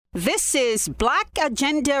This is Black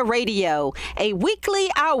Agenda Radio, a weekly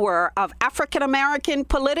hour of African American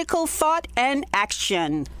political thought and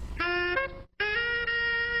action.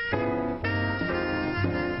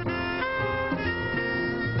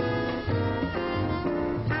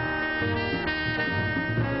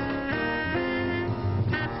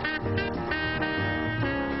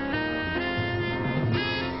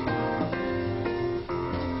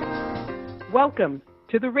 Welcome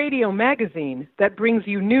to the radio magazine that brings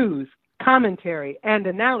you news, commentary, and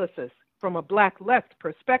analysis from a Black left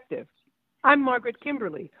perspective. I'm Margaret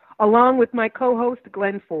Kimberley, along with my co-host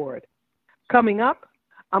Glen Ford. Coming up,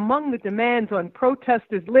 among the demands on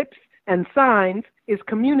protesters' lips and signs is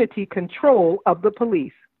community control of the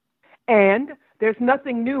police. And there's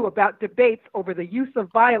nothing new about debates over the use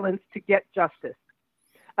of violence to get justice.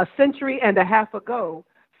 A century and a half ago,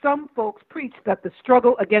 some folks preached that the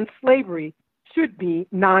struggle against slavery should be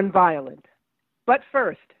nonviolent. But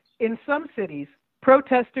first, in some cities,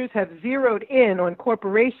 protesters have zeroed in on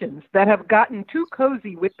corporations that have gotten too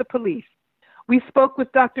cozy with the police. We spoke with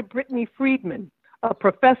Dr. Brittany Friedman, a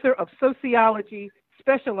professor of sociology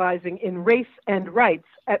specializing in race and rights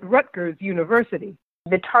at Rutgers University.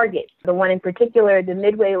 The target, the one in particular, the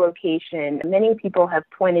Midway location, many people have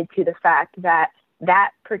pointed to the fact that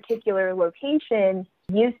that particular location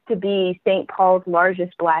used to be St. Paul's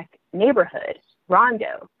largest Black neighborhood,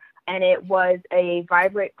 Rondo, and it was a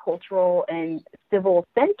vibrant cultural and civil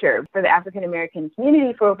center for the African American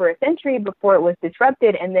community for over a century before it was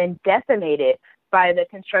disrupted and then decimated by the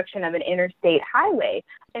construction of an interstate highway.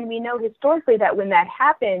 And we know historically that when that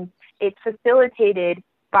happens, it's facilitated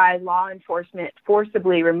by law enforcement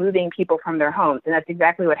forcibly removing people from their homes. And that's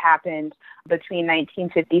exactly what happened between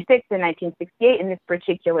 1956 and 1968 in this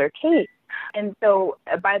particular case. And so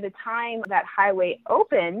by the time that highway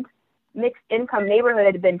opened, mixed income neighborhood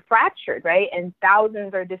had been fractured, right? And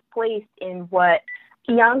thousands are displaced in what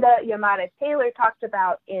Keeanga Yamada Taylor talked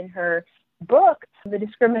about in her book, The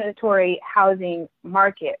Discriminatory Housing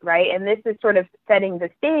Market, right? And this is sort of setting the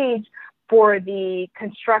stage for the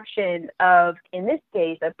construction of, in this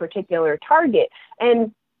case, a particular target.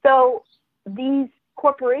 And so these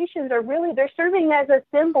corporations are really, they're serving as a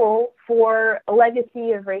symbol for a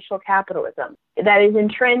legacy of racial capitalism that is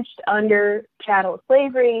entrenched under chattel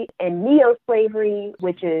slavery and neo-slavery,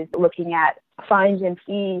 which is looking at fines and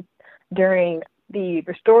fees during the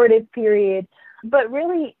restorative period. But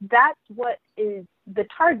really, that's what is the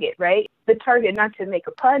target, right? The target, not to make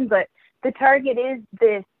a pun, but the target is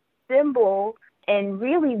this symbol and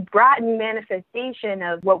really rotten manifestation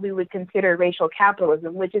of what we would consider racial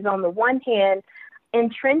capitalism, which is on the one hand,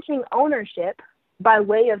 entrenching ownership by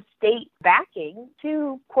way of state backing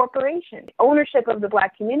to corporations, ownership of the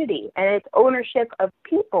Black community, and it's ownership of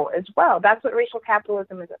people as well. That's what racial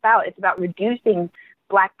capitalism is about. It's about reducing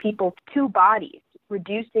Black people to bodies,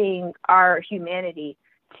 reducing our humanity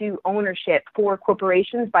to ownership for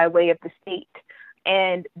corporations by way of the state.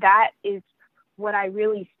 And that is what I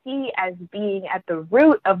really see as being at the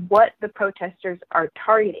root of what the protesters are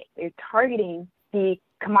targeting. They're targeting the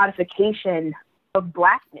commodification of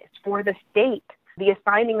Blackness for the state, the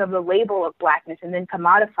assigning of the label of Blackness and then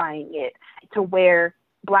commodifying it to where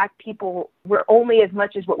Black people were only as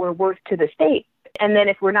much as what we're worth to the state. And then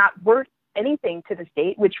if we're not worth anything to the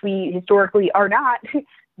state, which we historically are not,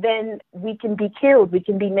 then we can be killed, we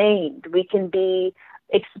can be maimed, we can be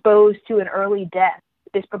exposed to an early death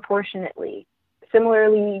disproportionately.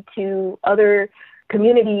 Similarly to other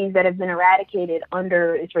communities that have been eradicated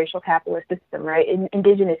under its racial capitalist system, right?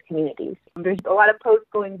 Indigenous communities. There's a lot of posts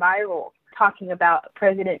going viral talking about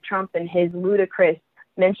President Trump and his ludicrous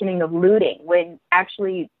mentioning of looting, when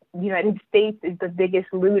actually the United States is the biggest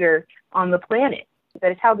looter on the planet.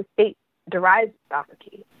 That is how the state derives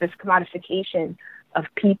sovereignty, this commodification of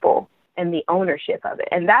people and the ownership of it.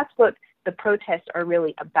 And that's what the protests are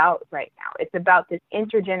really about right now. It's about this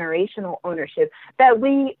intergenerational ownership that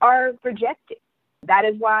we are rejecting. That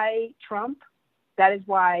is why Trump, that is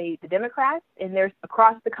why the Democrats, and there's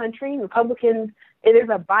across the country, Republicans, there's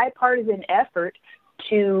a bipartisan effort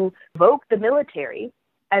to evoke the military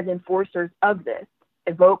as enforcers of this,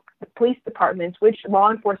 evoke the police departments, which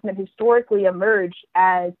law enforcement historically emerged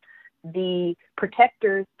as the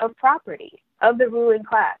protectors of property, of the ruling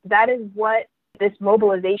class. That is what this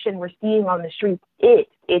mobilization we're seeing on the streets is.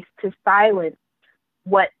 It's to silence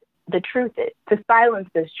what the truth is, to silence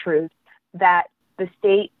this truth that the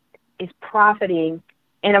state is profiting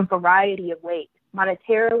in a variety of ways,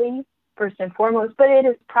 monetarily, first and foremost, but it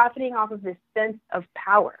is profiting off of this sense of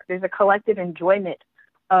power. There's a collective enjoyment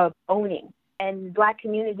of owning. And Black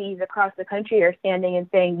communities across the country are standing and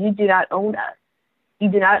saying, you do not own us. You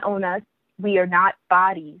do not own us. We are not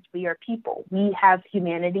bodies. We are people. We have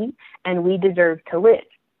humanity, and we deserve to live.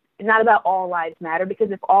 It's not about all lives matter,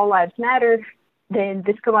 because if all lives matter, then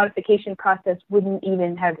this commodification process wouldn't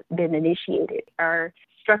even have been initiated. Our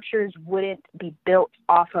structures wouldn't be built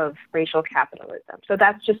off of racial capitalism. So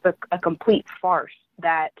that's just a complete farce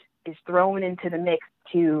that is thrown into the mix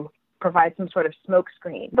to provide some sort of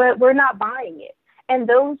smokescreen. But we're not buying it. And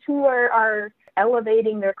those who are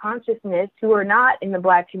elevating their consciousness, who are not in the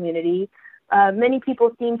Black community, many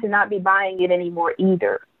people seem to not be buying it anymore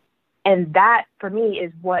either. And that, for me,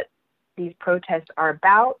 is what these protests are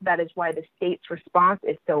about. That is why the state's response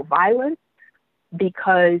is so violent,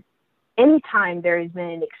 because anytime there has been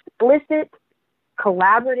an explicit,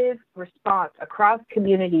 collaborative response across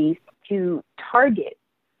communities to target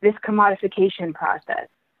this commodification process,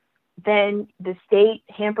 then the state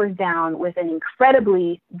hampers down with an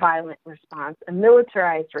incredibly violent response, a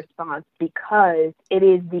militarized response, because it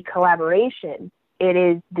is the collaboration, it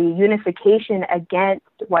is the unification against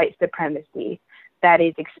white supremacy that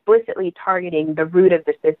is explicitly targeting the root of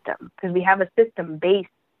the system, because we have a system based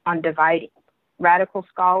on dividing. Radical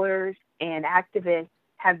scholars and activists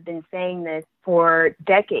have been saying this for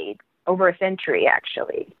decades, over a century,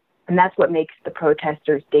 actually. And that's what makes the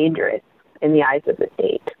protesters dangerous in the eyes of the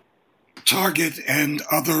state. Target and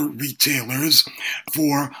other retailers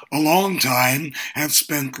for a long time have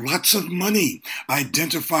spent lots of money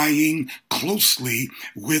identifying closely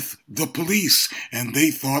with the police, and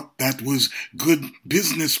they thought that was good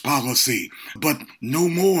business policy, but no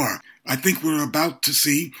more. I think we're about to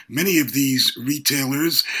see many of these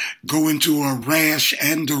retailers go into a rash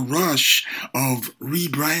and a rush of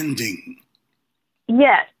rebranding.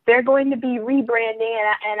 Yes, they're going to be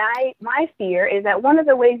rebranding, and my fear is that one of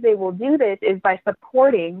the ways they will do this is by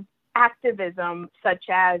supporting activism such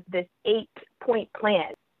as this 8-point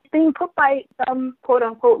plan. It's being put by some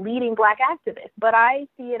quote-unquote leading Black activists, but I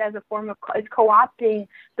see it as a form of it's co-opting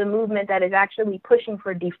the movement that is actually pushing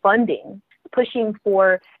for defunding, pushing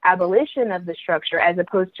for abolition of the structure as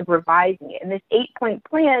opposed to revising it. And this 8-point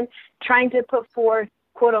plan trying to put forth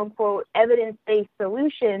quote-unquote evidence-based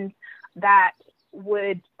solutions that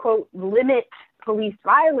would, quote, limit police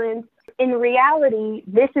violence. In reality,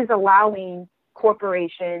 this is allowing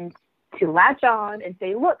corporations to latch on and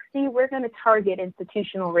say, look, see, we're going to target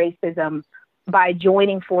institutional racism by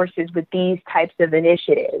joining forces with these types of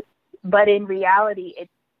initiatives. But in reality,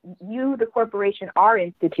 you, the corporation, are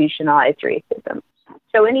institutionalized racism.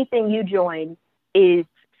 So anything you join is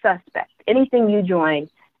suspect. Anything you join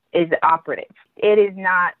is operative. It is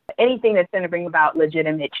not anything that's going to bring about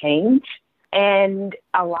legitimate change. And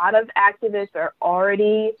a lot of activists are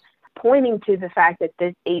already pointing to the fact that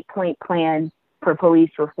this 8-point plan for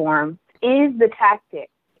police reform is the tactic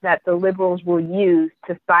that the liberals will use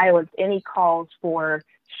to silence any calls for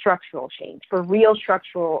structural change, for real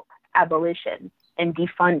structural abolition and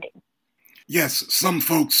defunding. Yes, some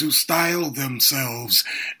folks who style themselves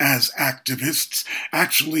as activists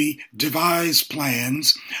actually devise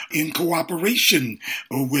plans in cooperation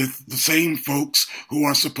with the same folks who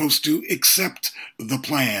are supposed to accept the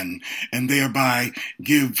plan and thereby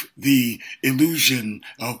give the illusion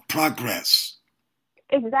of progress.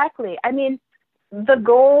 Exactly. I mean, the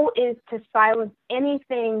goal is to silence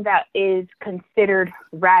anything that is considered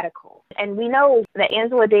radical. And we know that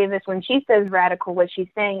Angela Davis, when she says radical, what she's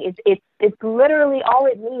saying is it's literally all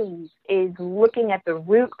it means is looking at the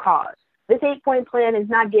root cause. This 8-point plan is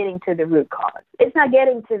not getting to the root cause. It's not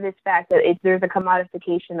getting to this fact that there's a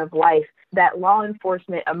commodification of life that law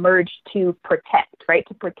enforcement emerged to protect, right?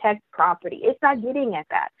 To protect property. It's not getting at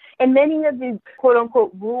that. And many of these quote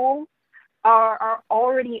unquote rules are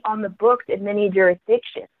already on the books in many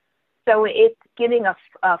jurisdictions. So it's giving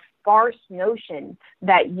a farce notion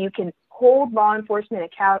that you can hold law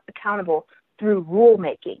enforcement accountable through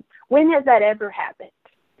rulemaking. When has that ever happened?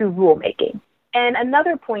 Through rulemaking. And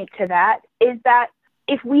another point to that is that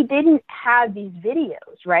if we didn't have these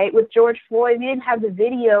videos, right, with George Floyd, we didn't have the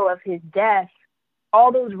video of his death,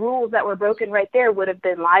 all those rules that were broken right there would have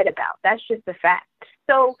been lied about. That's just a fact.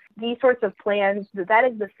 So these sorts of plans, that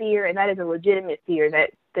is the fear, and that is a legitimate fear,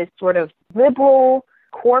 that this sort of liberal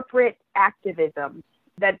corporate activism,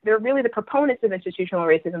 that they're really the proponents of institutional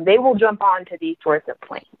racism, they will jump onto these sorts of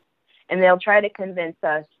plans. And they'll try to convince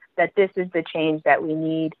us that this is the change that we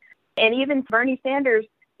need. And even Bernie Sanders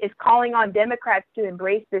is calling on Democrats to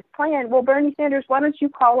embrace this plan. Well, Bernie Sanders, why don't you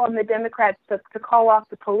call on the Democrats to call off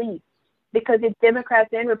the police? Because it's Democrats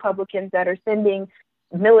and Republicans that are sending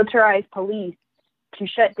militarized police to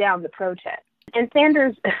shut down the protest. And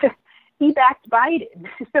Sanders, he backed Biden.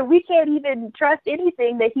 So we can't even trust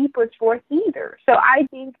anything that he puts forth either. So I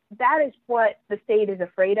think that is what the state is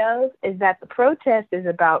afraid of, is that the protest is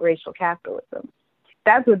about racial capitalism.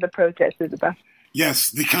 That's what the protest is about.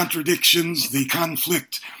 Yes, the contradictions, the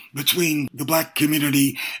conflict between the Black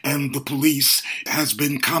community and the police has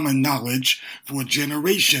been common knowledge for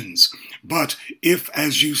generations. But if,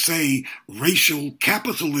 as you say, racial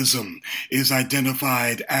capitalism is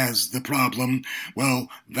identified as the problem, well,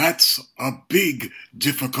 that's a big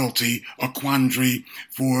difficulty, a quandary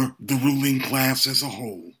for the ruling class as a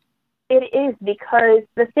whole. It is, because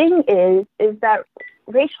the thing is that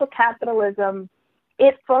racial capitalism,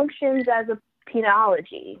 it functions as a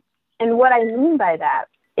penology. And what I mean by that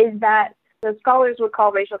is that the scholars would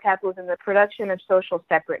call racial capitalism the production of social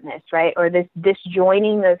separateness, right? Or this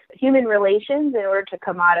disjoining of human relations in order to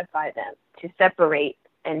commodify them, to separate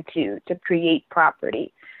and to create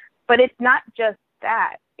property. But it's not just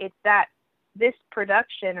that. It's that this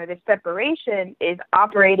production or this separation is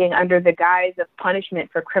operating under the guise of punishment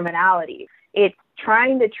for criminality. It's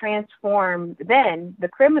trying to transform then the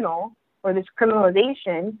criminal, or this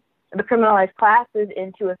criminalization, the criminalized classes,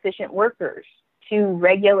 into efficient workers, to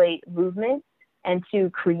regulate movement and to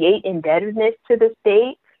create indebtedness to the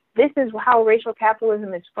state. This is how racial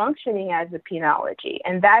capitalism is functioning as a penology.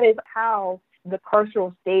 And that is how the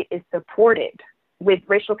carceral state is supported, with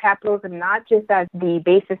racial capitalism not just as the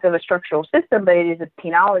basis of a structural system, but it is a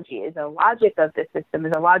penology, it is a logic of the system, it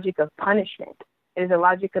is a logic of punishment. It is a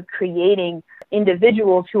logic of creating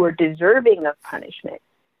individuals who are deserving of punishment.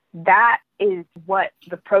 That is what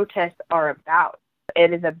the protests are about.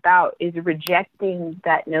 It is about rejecting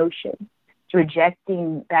that notion. It's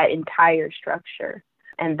rejecting that entire structure.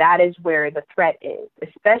 And that is where the threat is,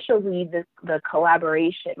 especially the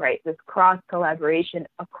collaboration, right? This cross-collaboration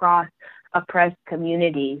across oppressed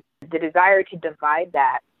communities. The desire to divide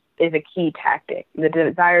that is a key tactic. The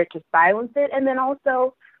desire to silence it, and then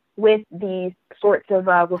also with these sorts of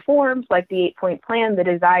reforms like the 8-point plan, the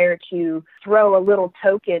desire to throw a little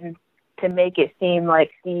token to make it seem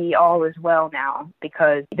like, see, all is well now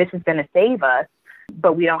because this is going to save us,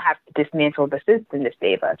 but we don't have to dismantle the system to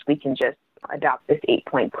save us. We can just adopt this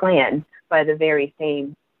 8-point plan by the very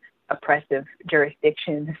same oppressive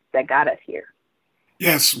jurisdictions that got us here.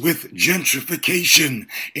 Yes, with gentrification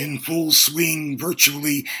in full swing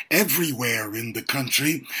virtually everywhere in the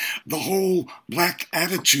country, the whole Black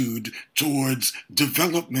attitude towards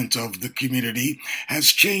development of the community has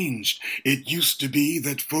changed. It used to be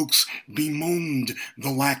that folks bemoaned the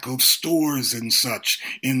lack of stores and such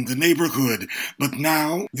in the neighborhood, but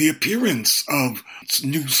now the appearance of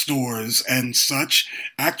new stores and such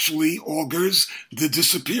actually augurs the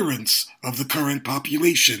disappearance of the current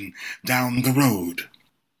population down the road.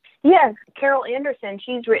 Yes, Carol Anderson,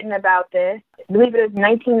 she's written about this. I believe it was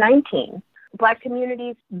 1919. Black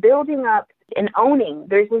communities building up and owning.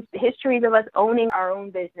 There's this histories of us owning our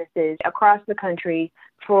own businesses across the country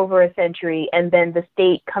for over a century, and then the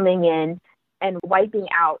state coming in and wiping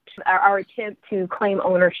out our attempt to claim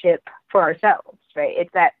ownership for ourselves, right?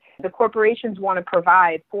 It's that the corporations want to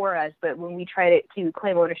provide for us, but when we try to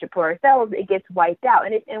claim ownership for ourselves, it gets wiped out.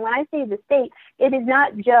 And when I say the state, it is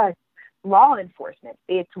not just law enforcement.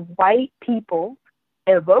 It's white people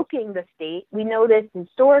evoking the state. We know this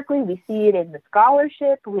historically. We see it in the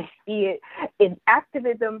scholarship. We see it in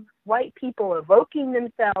activism. White people evoking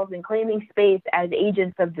themselves and claiming space as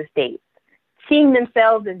agents of the state, seeing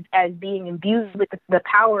themselves as being imbued with the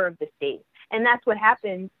power of the state. And that's what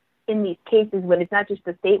happens in these cases when it's not just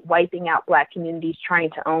the state wiping out Black communities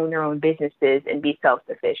trying to own their own businesses and be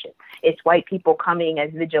self-sufficient. It's white people coming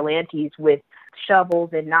as vigilantes with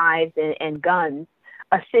shovels and knives and guns,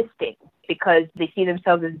 assisting because they see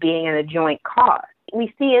themselves as being in a joint cause.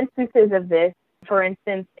 We see instances of this. For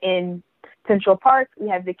instance, in Central Park, we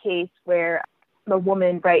have the case where the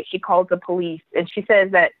woman, right, she calls the police and she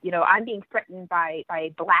says that, I'm being threatened by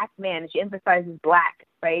a Black man, and she emphasizes Black,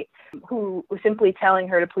 right, who was simply telling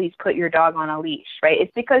her to please put your dog on a leash, right?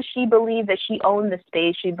 It's because she believed that she owned the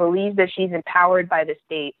space. She believes that she's empowered by the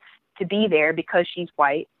state to be there because she's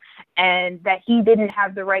white, and that he didn't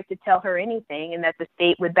have the right to tell her anything, and that the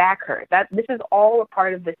state would back her. This is all a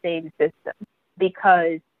part of the same system,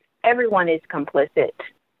 because everyone is complicit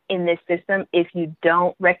in this system if you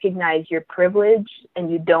don't recognize your privilege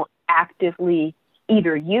and you don't actively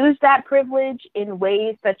either use that privilege in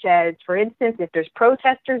ways such as, for instance, if there's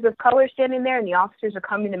protesters of color standing there and the officers are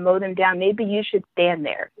coming to mow them down, maybe you should stand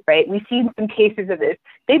there, right? We've seen some cases of this.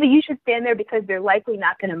 Maybe you should stand there because they're likely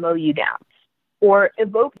not going to mow you down. Or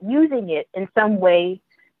evoke using it in some way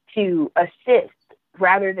to assist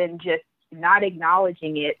rather than just not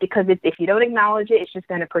acknowledging it, because if you don't acknowledge it, it's just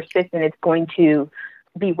going to persist and it's going to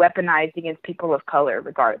be weaponized against people of color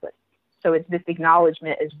regardless. So it's this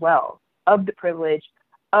acknowledgement as well of the privilege,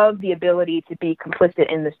 of the ability to be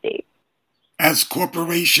complicit in the state. As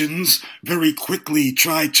corporations very quickly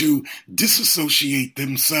try to disassociate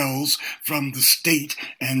themselves from the state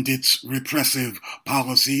and its repressive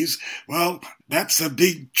policies, well, that's a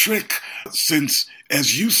big trick since,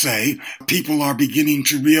 as you say, people are beginning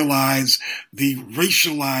to realize the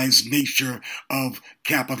racialized nature of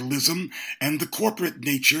capitalism and the corporate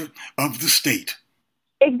nature of the state.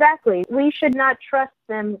 Exactly. We should not trust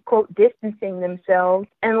them, quote, distancing themselves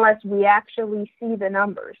unless we actually see the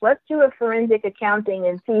numbers. Let's do a forensic accounting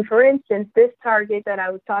and see, for instance, this target that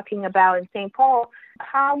I was talking about in St. Paul,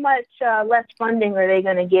 how much less funding are they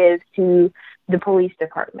going to give to the police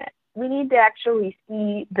department? We need to actually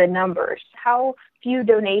see the numbers. How few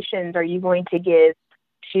donations are you going to give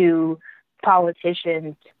to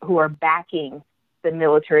politicians who are backing the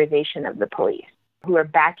militarization of the police, who are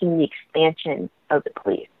backing the expansion of the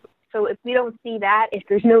police? So if we don't see that, if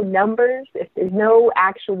there's no numbers, if there's no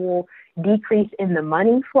actual decrease in the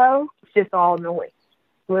money flow, it's just all noise,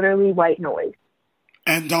 literally white noise.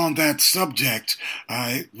 And on that subject,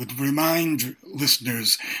 I would remind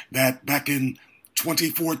listeners that back in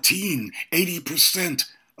 2014, 80%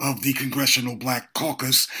 of the Congressional Black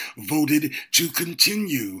Caucus voted to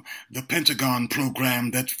continue the Pentagon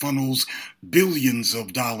program that funnels billions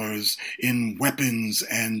of dollars in weapons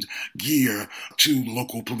and gear to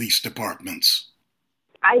local police departments.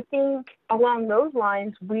 I think along those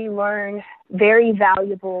lines, we learn very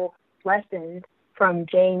valuable lessons from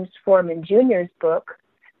James Foreman Jr.'s book,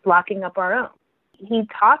 Blocking Up Our Own. He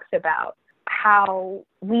talks about how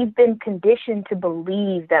we've been conditioned to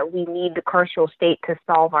believe that we need the carceral state to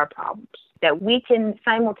solve our problems, that we can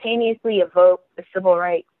simultaneously evoke the civil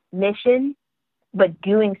rights mission, but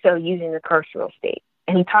doing so using the carceral state.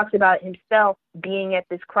 And he talks about himself being at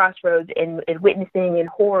this crossroads and witnessing in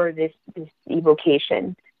horror this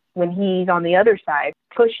evocation when he's on the other side,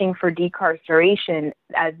 pushing for decarceration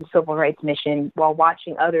as the civil rights mission while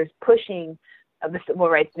watching others pushing the civil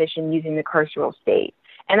rights mission using the carceral state.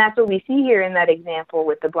 And that's what we see here in that example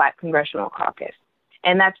with the Black Congressional Caucus.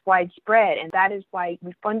 And that's widespread. And that is why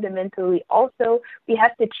we fundamentally also, we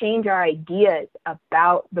have to change our ideas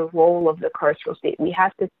about the role of the carceral state. We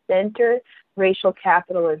have to center racial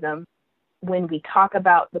capitalism when we talk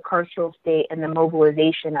about the carceral state and the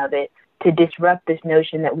mobilization of it to disrupt this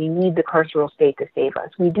notion that we need the carceral state to save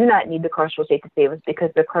us. We do not need the carceral state to save us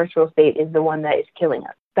because the carceral state is the one that is killing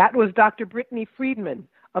us. That was Dr. Brittany Friedman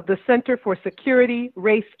of the Center for Security,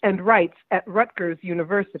 Race, and Rights at Rutgers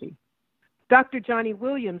University. Dr. Johnny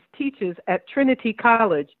Williams teaches at Trinity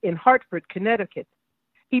College in Hartford, Connecticut.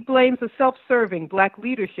 He blames a self-serving Black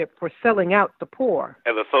leadership for selling out the poor.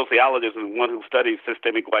 As a sociologist and one who studies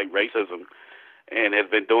systemic white racism and has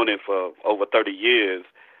been doing it for over 30 years,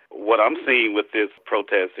 what I'm seeing with this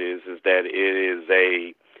protest is that it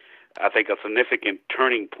is I think, a significant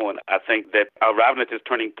turning point. I think that arriving at this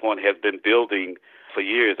turning point has been building for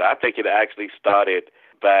years. I think it actually started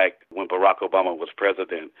back when Barack Obama was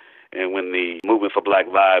president and when the movement for Black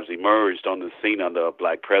Lives emerged on the scene under a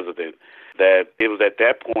Black president, that it was at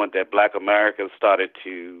that point that Black Americans started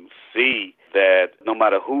to see that no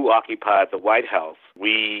matter who occupied the White House,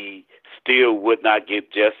 we still would not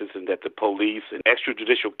get justice and that the police and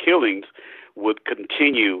extrajudicial killings would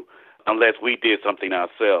continue unless we did something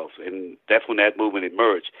ourselves. And that's when that movement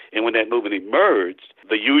emerged. And when that movement emerged,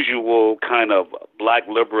 the usual kind of Black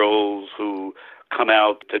liberals who come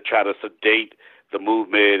out to try to sedate the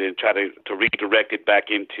movement and try to redirect it back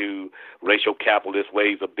into racial capitalist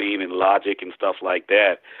ways of being and logic and stuff like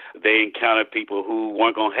that, they encountered people who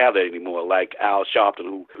weren't going to have that anymore, like Al Sharpton,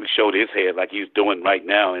 who showed his head like he's doing right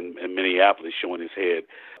now in Minneapolis, showing his head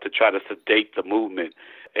to try to sedate the movement.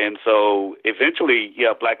 And so eventually,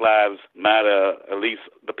 Black Lives Matter, at least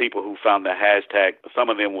the people who found the hashtag, some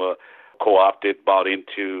of them were co-opted, bought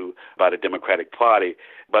into by the Democratic Party,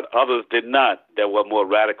 but others did not. There were more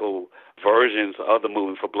radical versions of the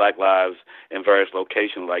movement for Black Lives in various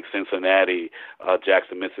locations like Cincinnati,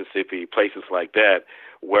 Jackson, Mississippi, places like that,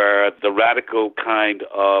 where the radical kind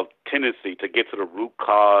of tendency to get to the root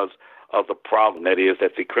cause of the problem, that is,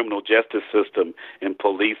 that the criminal justice system and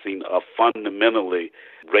policing are fundamentally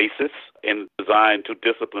racist and designed to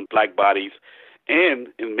discipline Black bodies and,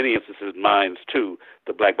 in many instances, minds too,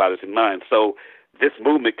 the Black bodies and minds. So this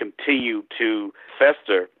movement continued to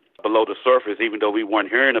fester below the surface, even though we weren't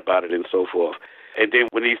hearing about it and so forth. And then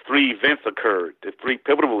when these three events occurred, the three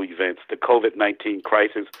pivotal events, the COVID-19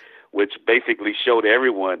 crisis, which basically showed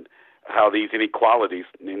everyone how these inequalities,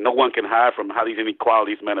 no one can hide from how these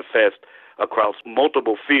inequalities manifest across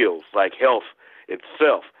multiple fields, like health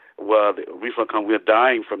itself. Well, the reason we're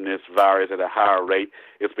dying from this virus at a higher rate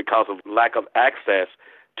is because of lack of access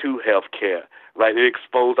to health care, right? It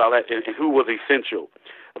exposed all that. And who was essential?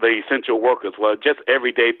 The essential workers. Well, just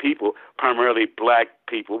everyday people, primarily black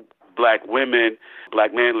people, black women,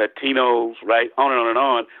 black men, Latinos, right? On and on and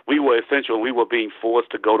on. We were essential. We were being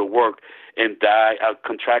forced to go to work and die,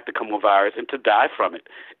 contract the coronavirus, and to die from it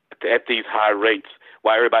at these high rates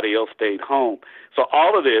while everybody else stayed home. So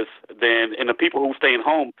all of this then, and the people who stayed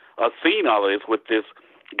home are seeing all of this with this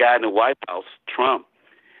guy in the White House, Trump.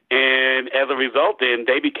 And as a result, then,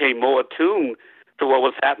 they became more attuned to what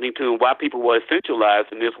was happening to them, why people were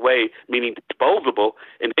essentialized in this way, meaning disposable,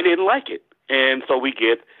 and they didn't like it. And so we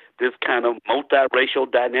get this kind of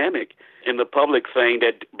multiracial dynamic in the public saying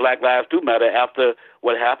that Black lives do matter after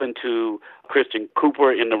what happened to Christian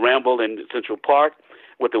Cooper in the Ramble in Central Park,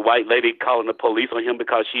 with the white lady calling the police on him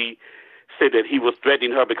because she said that he was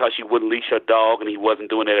threatening her because she wouldn't leash her dog, and he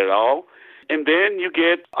wasn't doing it at all. And then you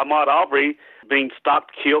get Ahmaud Arbery being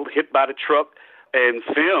stopped, killed, hit by the truck, and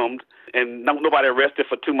filmed, and nobody arrested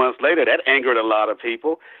for 2 months later. That angered a lot of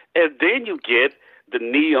people. And then you get the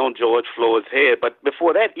knee on George Floyd's head. But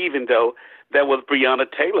before that, even though, there was Breonna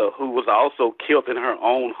Taylor, who was also killed in her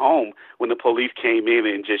own home when the police came in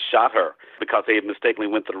and just shot her because they had mistakenly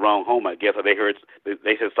went to the wrong home, I guess, or they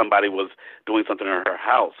said somebody was doing something in her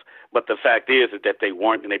house. But the fact is that they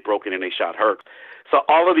weren't, and they broke in and they shot her. So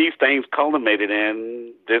all of these things culminated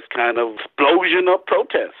in this kind of explosion of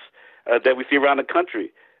protests that we see around the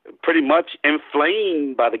country, pretty much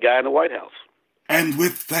inflamed by the guy in the White House. And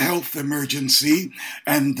with the health emergency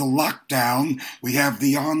and the lockdown, we have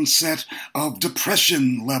the onset of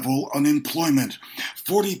depression-level unemployment.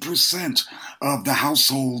 40% of the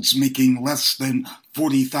households making less than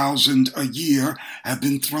 $40,000 a year have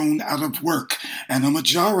been thrown out of work, and a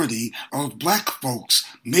majority of black folks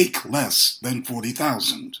make less than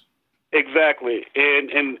 $40,000. Exactly,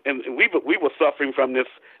 and we were suffering from this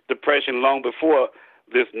depression long before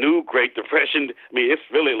this new Great Depression. I mean, it's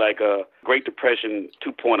really like a Great Depression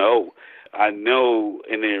 2.0. I know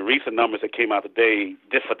in the recent numbers that came out today,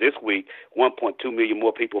 just for this week, 1.2 million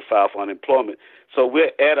more people filed for unemployment. So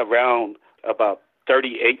we're at around about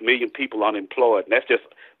 38 million people unemployed. And that's just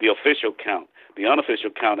the official count. The unofficial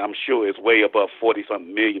count, I'm sure, is way above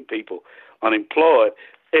 40-something million people unemployed.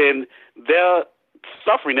 And they're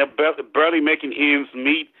suffering. They're barely making ends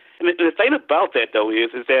meet. And the thing about that, though,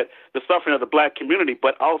 is that the suffering of the black community,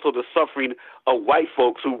 but also the suffering of white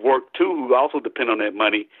folks who work, too, who also depend on that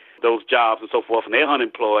money, those jobs and so forth, and they're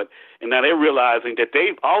unemployed. And now they're realizing that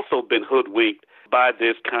they've also been hoodwinked by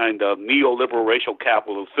this kind of neoliberal racial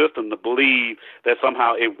capital system to believe that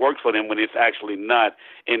somehow it works for them when it's actually not.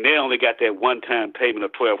 And they only got that one-time payment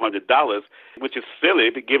of $1,200, which is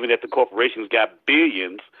silly, given that the corporations got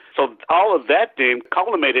billions. So all of that then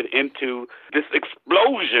culminated into this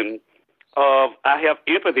explosion of I have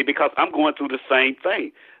empathy because I'm going through the same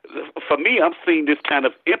thing. For me, I'm seeing this kind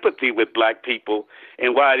of empathy with black people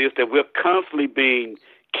and why it is that we're constantly being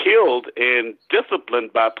killed and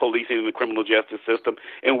disciplined by policing and the criminal justice system,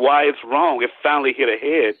 and why it's wrong. It finally hit a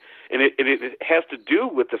head, and it has to do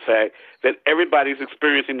with the fact that everybody's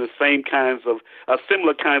experiencing the same kinds of,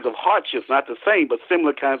 similar kinds of hardships, not the same, but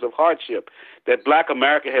similar kinds of hardship that black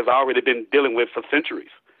America has already been dealing with for centuries.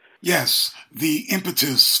 Yes, the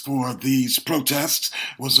impetus for these protests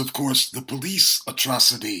was, of course, the police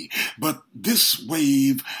atrocity. But this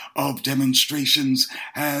wave of demonstrations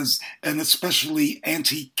has an especially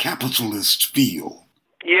anti-capitalist feel.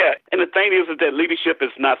 Yeah, and the thing is that leadership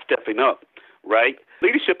is not stepping up, right?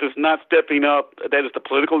 Leadership is not stepping up. That is the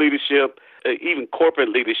political leadership, even corporate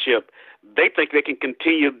leadership. They think they can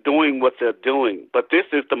continue doing what they're doing. But this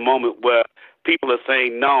is the moment where people are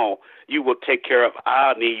saying, no, you will take care of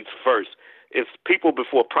our needs first. It's people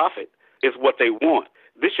before profit is what they want.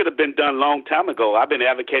 This should have been done a long time ago. I've been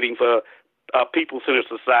advocating for a people-centered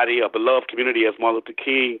society, a beloved community, as Martin Luther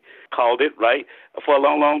King called it, right, for a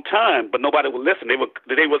long, long time. But nobody would listen. They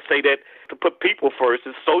would say that to put people first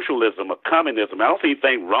is socialism or communism. I don't see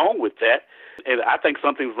anything wrong with that. And I think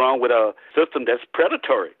something's wrong with a system that's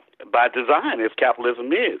predatory by design, as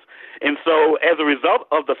capitalism is. And so as a result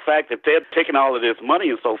of the fact that they're taking all of this money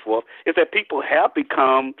and so forth, is that people have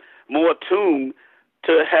become more attuned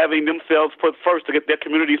to having themselves put first, to get their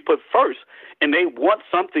communities put first. And they want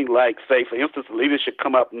something like, say, for instance, the leadership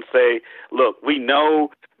come up and say, look, we know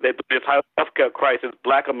that this healthcare crisis,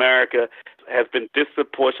 Black America has been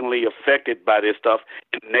disproportionately affected by this stuff,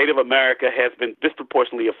 and Native America has been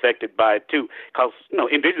disproportionately affected by it too, because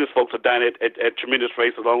indigenous folks are dying at tremendous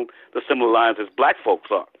rates along the similar lines as Black folks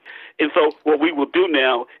are. And so what we will do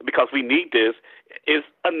now, because we need this, is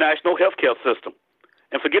a national healthcare system.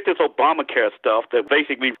 And forget this Obamacare stuff that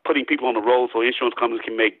basically putting people on the road so insurance companies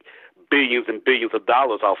can make billions and billions of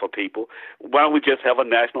dollars off of people. Why don't we just have a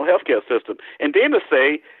national healthcare system? And then to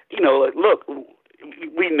say, look,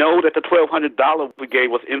 we know that the $1,200 we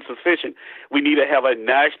gave was insufficient. We need to have a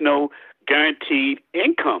national guaranteed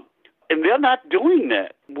income. And they're not doing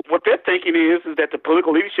that. What they're thinking is that the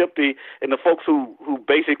political leadership and the folks who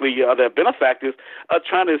basically are their benefactors are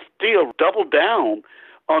trying to still double down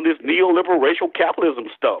on this neoliberal racial capitalism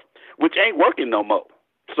stuff, which ain't working no more.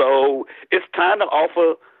 So it's time to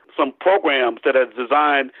offer some programs that are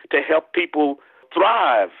designed to help people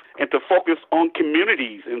thrive and to focus on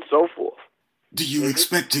communities and so forth. Do you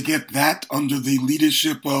expect to get that under the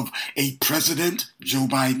leadership of a president, Joe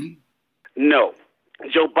Biden? No.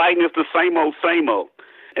 Joe Biden is the same old, same old.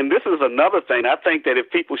 And this is another thing. I think that if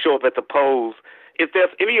people show up at the polls, if there's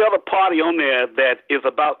any other party on there that is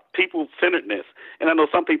about people-centeredness, and I know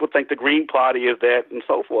some people think the Green Party is that and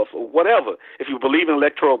so forth, or whatever, if you believe in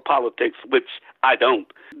electoral politics, which I don't,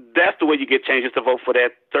 that's the way you get changes to vote for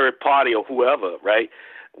that third party or whoever, right?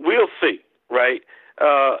 We'll see, right?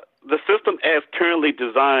 The system as currently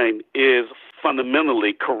designed is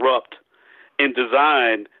fundamentally corrupt and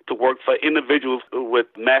designed to work for individuals with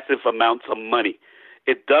massive amounts of money.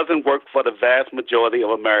 It doesn't work for the vast majority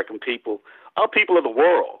of American people, or people of the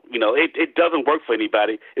world. It doesn't work for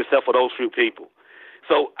anybody except for those few people.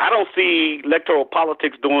 So I don't see electoral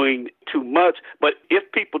politics doing too much, but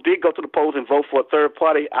if people did go to the polls and vote for a third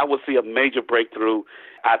party, I would see a major breakthrough,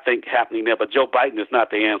 I think, happening there. But Joe Biden is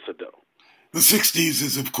not the answer, though. The 60s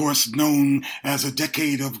is, of course, known as a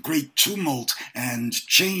decade of great tumult and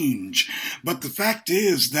change. But the fact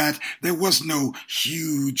is that there was no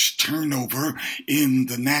huge turnover in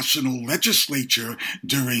the national legislature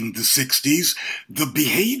during the 60s. The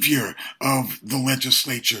behavior of the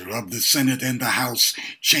legislature, of the Senate and the House,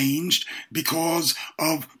 changed because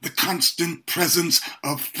of the constant presence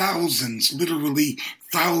of thousands, literally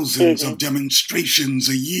thousands of demonstrations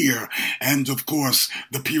a year, and, of course,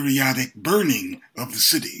 the periodic burning of the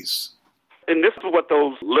cities. And this is what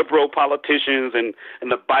those liberal politicians and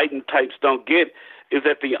the Biden types don't get, is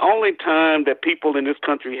that the only time that people in this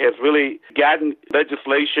country has really gotten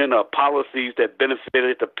legislation or policies that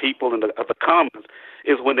benefited the people and the commons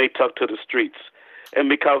is when they took to the streets. And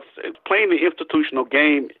because playing the institutional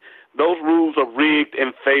game, those rules are rigged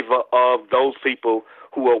in favor of those people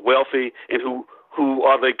who are wealthy and who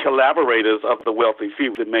are the collaborators of the wealthy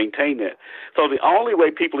few to maintain that. So the only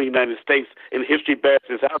way people in the United States, and history bears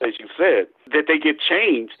this out, as you said, that they get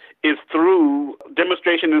change is through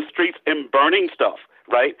demonstration in the streets and burning stuff,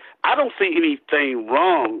 right? I don't see anything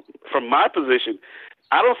wrong from my position.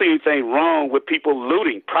 I don't see anything wrong with people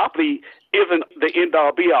looting. Property isn't the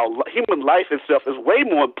end-all, be-all. Human life itself is way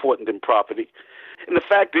more important than property. And the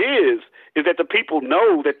fact is that the people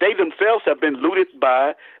know that they themselves have been looted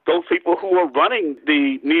by those people who are running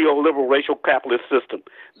the neoliberal racial capitalist system.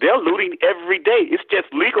 They're looting every day. It's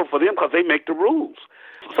just legal for them because they make the rules.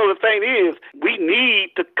 So the thing is, we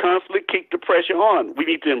need to constantly keep the pressure on. We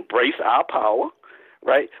need to embrace our power,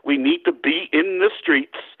 right? We need to be in the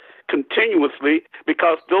streets continuously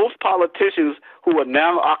because those politicians who are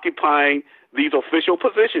now occupying these official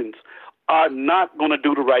positions are not going to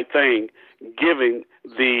do the right thing, given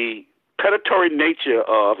the predatory nature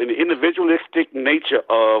of and the individualistic nature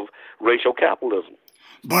of racial capitalism.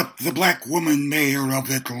 But the black woman mayor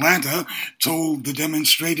of Atlanta told the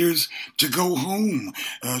demonstrators to go home.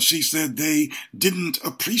 She said they didn't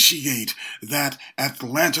appreciate that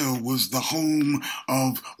Atlanta was the home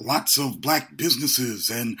of lots of black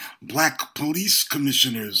businesses and black police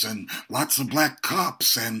commissioners and lots of black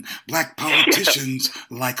cops and black politicians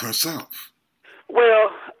like herself.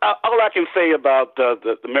 Well, all I can say about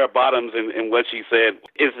the Mayor Bottoms and what she said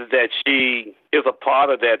is that she is a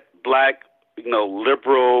part of that black,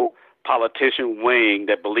 liberal politician wing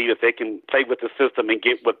that believe that they can play with the system and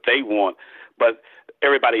get what they want, but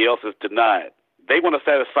everybody else is denied. They want to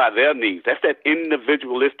satisfy their needs. That's that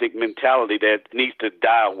individualistic mentality that needs to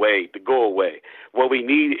die away, to go away. What we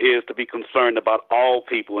need is to be concerned about all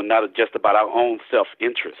people and not just about our own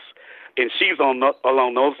self-interest. And she's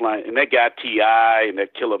along those lines. And that guy T.I. and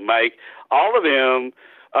that Killer Mike, all of them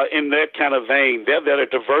in that kind of vein, they're there to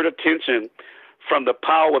divert attention from the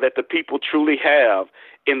power that the people truly have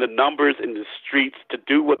in the numbers in the streets to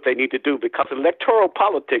do what they need to do. Because electoral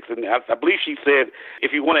politics, and I believe she said,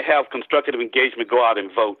 if you want to have constructive engagement, go out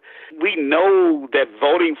and vote. We know that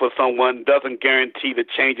voting for someone doesn't guarantee the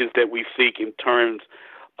changes that we seek in terms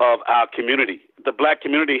of our community. The black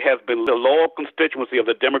community has been the loyal constituency of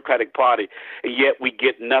the Democratic Party, and yet we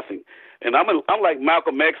get nothing. And I'm like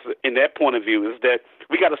Malcolm X in that point of view, is that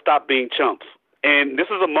we got to stop being chumps. And this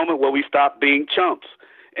is a moment where we stop being chumps.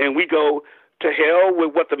 And we go, to hell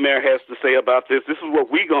with what the mayor has to say about this. This is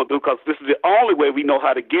what we're going to do, because this is the only way we know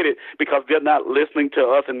how to get it, because they're not listening to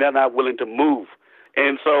us and they're not willing to move.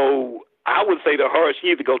 And so I would say to her, she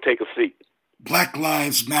needs to go take a seat. Black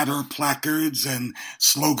Lives Matter placards and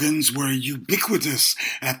slogans were ubiquitous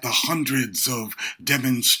at the hundreds of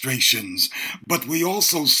demonstrations. But we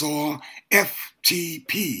also saw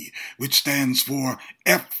FTP, which stands for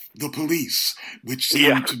F the police, which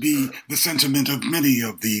seemed to be the sentiment of many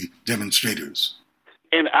of the demonstrators.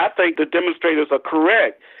 And I think the demonstrators are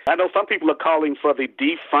correct. I know some people are calling for the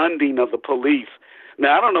defunding of the police.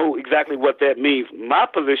 Now, I don't know exactly what that means. My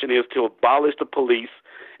position is to abolish the police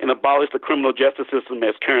and abolish the criminal justice system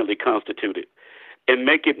as currently constituted and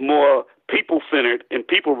make it more people-centered and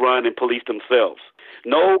people-run and police themselves.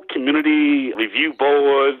 No community review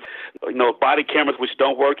boards, body cameras which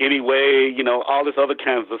don't work anyway, all this other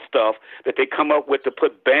kinds of stuff that they come up with to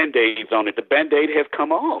put Band-Aids on it. The Band-Aid has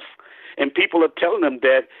come off. And people are telling them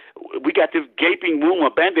that we got this gaping wound, a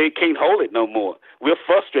Band-Aid can't hold it no more. We're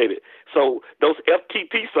frustrated. So those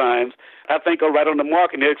FTP signs, I think, are right on the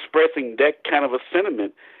mark, and they're expressing that kind of a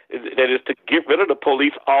sentiment, that is to get rid of the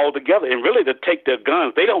police altogether and really to take their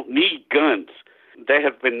guns. They don't need guns. There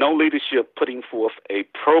has been no leadership putting forth a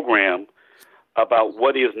program about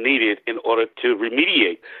what is needed in order to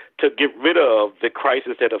remediate, to get rid of the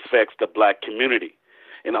crisis that affects the black community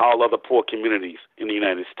and all other poor communities in the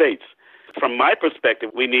United States. From my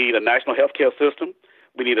perspective, we need a national health care system.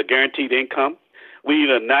 We need a guaranteed income. We need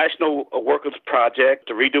a national workers project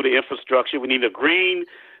to redo the infrastructure. We need a Green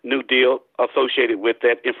New Deal associated with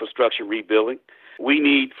that infrastructure rebuilding. We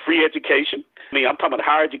need free education. I'm talking about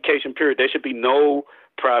higher education, period. There should be no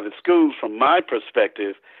private schools. From my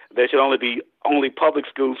perspective, there should only be public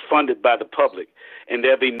schools funded by the public, and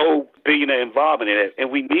there'll be no billionaire involvement in it.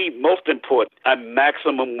 And we need, most important, a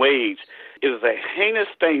maximum wage. It is a heinous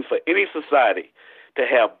thing for any society to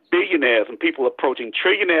have billionaires and people approaching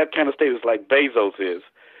trillionaire kind of status like Bezos is,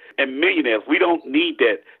 and millionaires. We don't need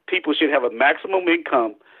that. People should have a maximum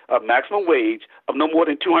income, a maximum wage of no more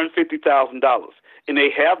than $250,000. And they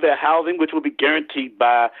have their housing, which will be guaranteed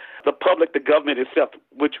by the public, the government itself,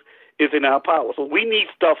 which is in our power. So we need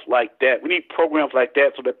stuff like that. We need programs like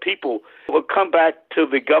that so that people will come back to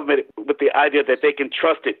the government with the idea that they can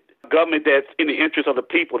trust it. Government that's in the interest of the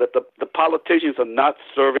people, that the politicians are not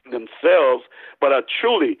serving themselves, but are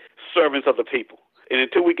truly servants of the people. And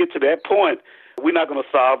until we get to that point, we're not going to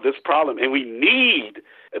solve this problem. And we need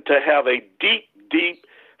to have a deep, deep,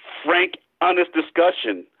 frank, honest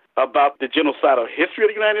discussion about the genocidal history of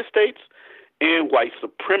the United States and white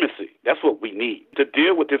supremacy. That's what we need. To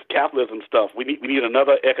deal with this capitalism stuff, we need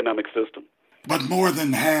another economic system. But more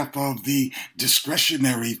than half of the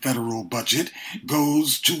discretionary federal budget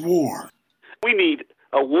goes to war. We need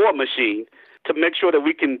a war machine to make sure that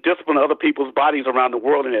we can discipline other people's bodies around the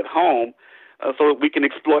world and at home so that we can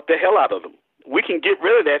exploit the hell out of them. We can get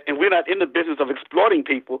rid of that, and we're not in the business of exploiting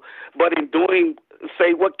people, but in doing,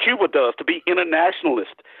 say, what Cuba does, to be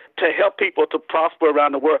internationalist, to help people to prosper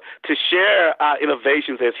around the world, to share our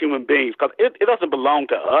innovations as human beings, because it doesn't belong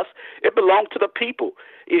to us. It belongs to the people.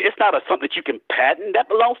 It's not something that you can patent. That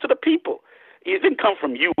belongs to the people. It didn't come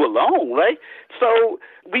from you alone, right? So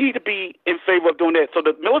we need to be in favor of doing that. So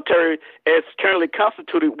the military, as currently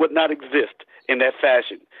constituted, would not exist in that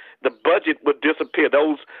fashion. The budget would disappear.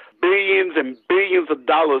 Those billions and billions of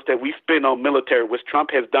dollars that we spend on military, which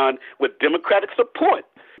Trump has done with Democratic support,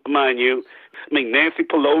 mind you. Nancy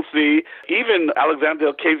Pelosi, even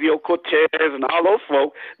Alexandria Ocasio-Cortez and all those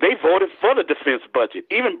folks, they voted for the defense budget.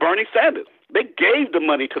 Even Bernie Sanders, they gave the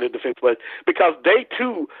money to the defense budget because they,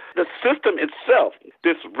 too, the system itself,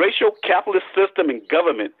 this racial capitalist system in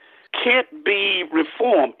government, can't be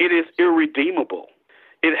reformed. It is irredeemable.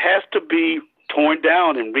 It has to be torn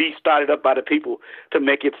down and restarted up by the people to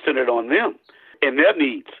make it centered on them and their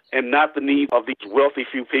needs and not the needs of these wealthy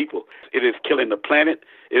few people. It is killing the planet.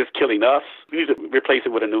 It is killing us. We need to replace it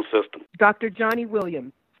with a new system. Dr. Johnny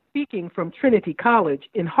Williams, speaking from Trinity College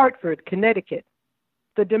in Hartford, Connecticut.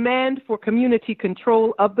 The demand for community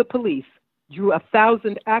control of the police drew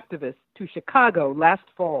 1,000 activists to Chicago last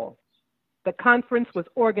fall. The conference was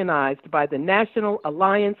organized by the National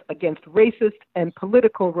Alliance Against Racist and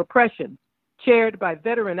Political Repression, chaired by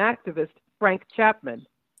veteran activist Frank Chapman.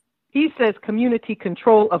 He says community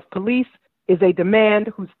control of police is a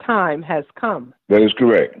demand whose time has come. That is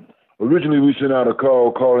correct. Originally, we sent out a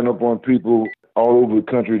call calling up on people all over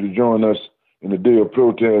the country to join us in a day of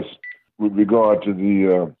protest with regard to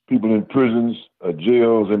the people in prisons,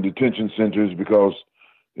 jails, and detention centers, because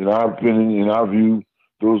in our opinion, in our view,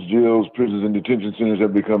 those jails, prisons, and detention centers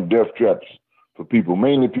have become death traps for people,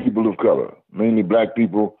 mainly people of color, mainly black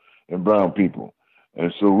people and brown people.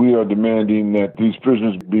 And so we are demanding that these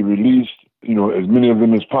prisoners be released, as many of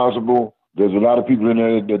them as possible. There's a lot of people in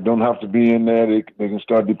there that don't have to be in there. They can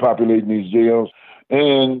start depopulating these jails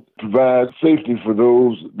and provide safety for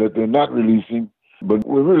those that they're not releasing. But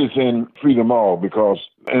we're really saying free them all, because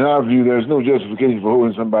in our view, there's no justification for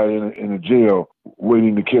holding somebody in a jail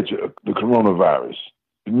waiting to catch the coronavirus.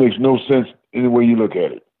 It makes no sense any way you look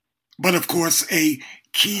at it. But of course, a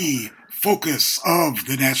key focus of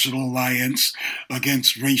the National Alliance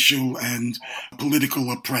Against Racial and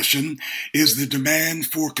Political Oppression is the demand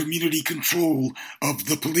for community control of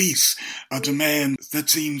the police, a demand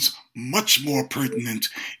that seems much more pertinent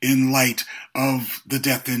in light of the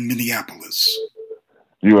death in Minneapolis.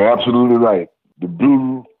 You're absolutely right. The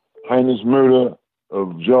brutal, heinous murder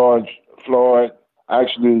of George Floyd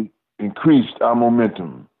actually increased our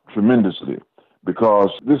momentum tremendously, because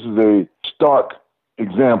this is a stark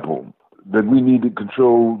example that we need to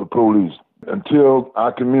control the police. Until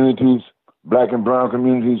our communities, black and brown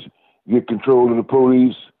communities, get control of the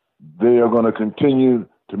police, they are going to continue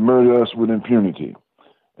to murder us with impunity.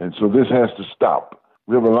 And so this has to stop.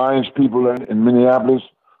 We have Alliance people in Minneapolis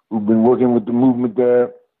who've been working with the movement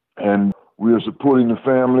there, and we are supporting the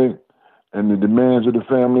family and the demands of the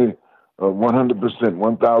family 100%,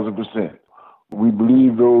 1,000%. We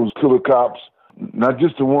believe those killer cops, not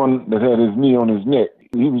just the one that had his knee on his neck,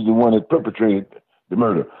 he was the one that perpetrated the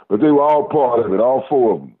murder, but they were all part of it, all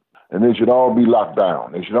four of them, and they should all be locked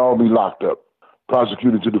down. They should all be locked up,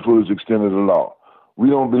 prosecuted to the fullest extent of the law. We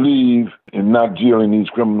don't believe in not jailing these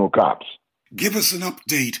criminal cops. Give us an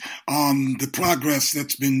update on the progress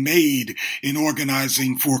that's been made in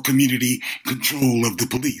organizing for community control of the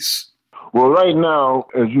police. Well, right now,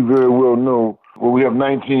 as you very well know, we have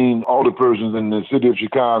 19 alderpersons in the city of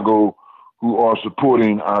Chicago who are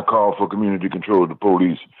supporting our call for community control of the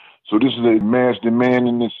police. So this is a mass demand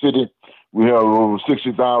in the city. We have over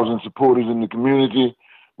 60,000 supporters in the community.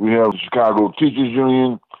 We have the Chicago Teachers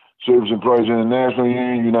Union, Service Employees International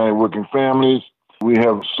Union, United Working Families. We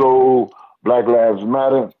have SOUL, Black Lives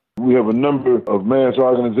Matter. We have a number of mass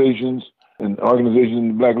organizations and organizations in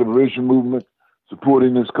the Black Liberation Movement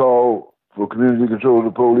supporting this call for community control of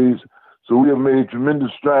the police. So we have made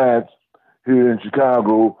tremendous strides here in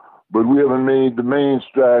Chicago, but we haven't made the main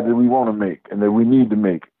stride that we want to make and that we need to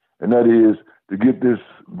make, and that is to get this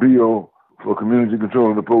bill for community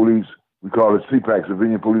control of the police, we call it CPAC,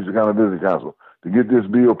 Civilian Police Accountability Council, to get this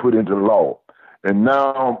bill put into law. And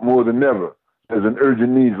now, more than ever, there's an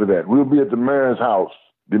urgent need for that. We'll be at the mayor's house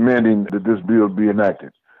demanding that this bill be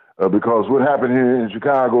enacted, because what happened here in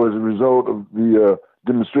Chicago as a result of the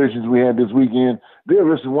demonstrations we had this weekend, they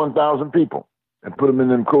arrested 1,000 people and put them in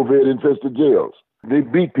them COVID-infested jails. They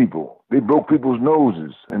beat people. They broke people's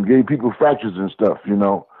noses and gave people fractures and stuff,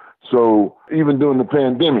 So even during the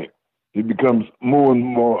pandemic, it becomes more and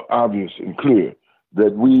more obvious and clear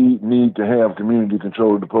that we need to have community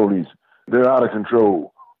control of the police. They're out of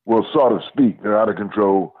control. Well, sort of speak, they're out of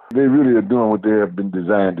control. They really are doing what they have been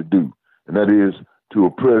designed to do, and that is to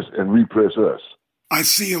oppress and repress us. I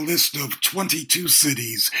see a list of 22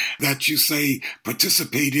 cities that you say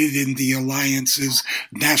participated in the Alliance's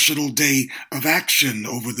National Day of Action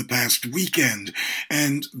over the past weekend.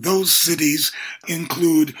 And those cities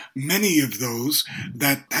include many of those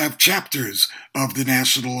that have chapters of the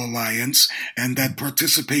National Alliance and that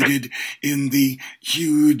participated in the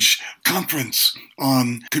huge conference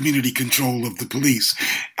on community control of the police.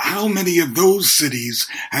 How many of those cities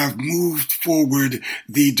have moved forward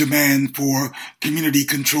the demand for community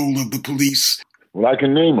control of the police? Well, I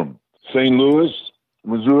can name them. St. Louis,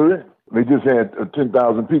 Missouri. They just had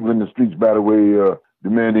 10,000 people in the streets, by the way,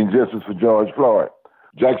 demanding justice for George Floyd.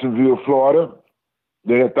 Jacksonville, Florida.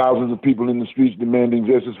 They had thousands of people in the streets demanding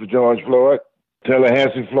justice for George Floyd.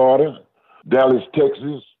 Tallahassee, Florida. Dallas,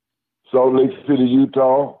 Texas. Salt Lake City,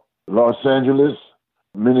 Utah. Los Angeles.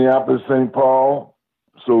 Minneapolis, St. Paul.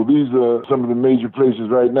 So these are some of the major places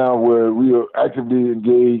right now where we are actively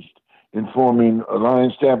engaged in forming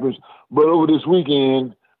alliance chapters. But over this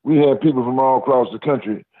weekend, we had people from all across the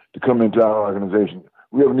country to come into our organization.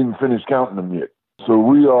 We haven't even finished counting them yet. So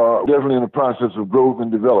we are definitely in the process of growth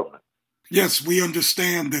and development. Yes, we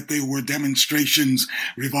understand that there were demonstrations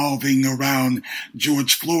revolving around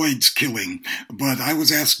George Floyd's killing, but I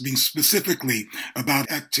was asking specifically about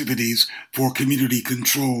activities for community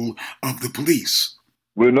control of the police.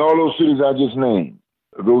 Well, in all those cities I just named,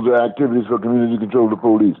 those are activities for community control of the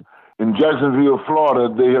police. In Jacksonville,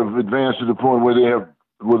 Florida, they have advanced to the point where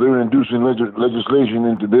they're inducing legislation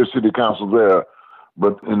into their city council there.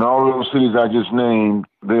 But in all of those cities I just named,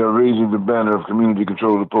 they are raising the banner of community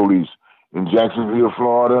control of the police. In Jacksonville,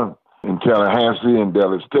 Florida, in Tallahassee, in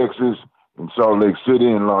Dallas, Texas, in Salt Lake City,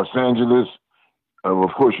 in Los Angeles, of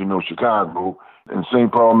course, Chicago, in St.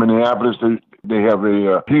 Paul, Minneapolis, they have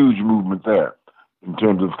a huge movement there in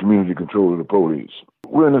terms of community control of the police.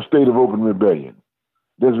 We're in a state of open rebellion.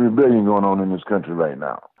 There's a rebellion going on in this country right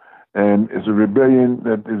now. And it's a rebellion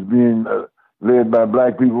that is being led by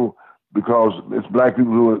black people because it's black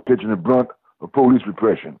people who are catching the brunt of police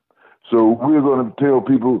repression. So we're going to tell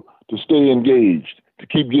people to stay engaged, to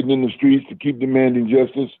keep getting in the streets, to keep demanding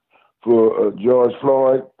justice for George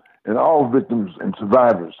Floyd and all victims and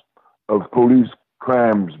survivors of police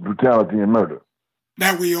crimes, brutality, and murder.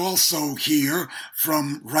 Now, we also hear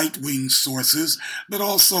from right-wing sources, but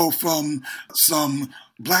also from some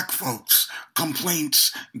black folks,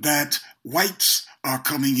 complaints that whites are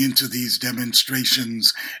coming into these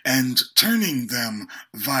demonstrations and turning them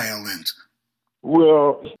violent.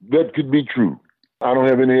 Well, that could be true. I don't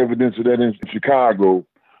have any evidence of that in Chicago,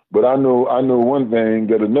 but I know one thing,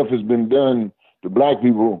 that enough has been done to black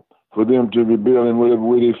people for them to rebel in whatever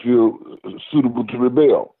way they feel suitable to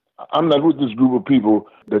rebel. I'm not with this group of people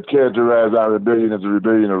that characterize our rebellion as a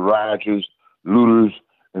rebellion of rioters, looters,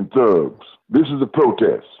 and thugs. This is a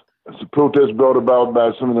protest. It's a protest brought about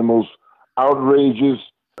by some of the most outrageous,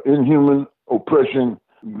 inhuman oppression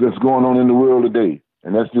that's going on in the world today.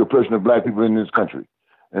 And that's the oppression of black people in this country.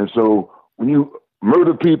 And so when you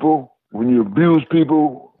murder people, when you abuse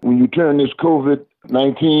people, when you turn this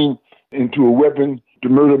COVID-19 into a weapon to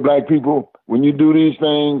murder black people, when you do these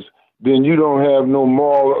things, then you don't have no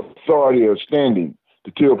moral authority or standing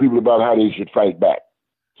to tell people about how they should fight back.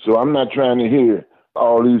 So I'm not trying to hear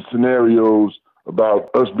all these scenarios about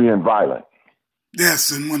us being violent. Yes,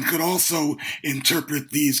 and one could also interpret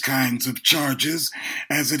these kinds of charges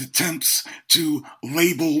as it attempts to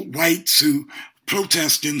label whites who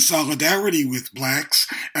protest in solidarity with blacks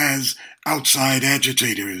as outside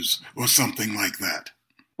agitators or something like that.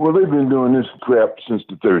 Well, they've been doing this crap since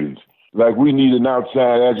the 30s. Like we need an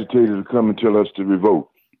outside agitator to come and tell us to revolt.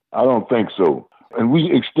 I don't think so. And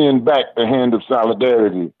we extend back the hand of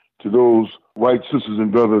solidarity to those white sisters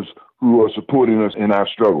and brothers who are supporting us in our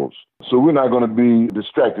struggles. So we're not going to be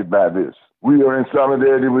distracted by this. We are in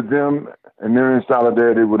solidarity with them, and they're in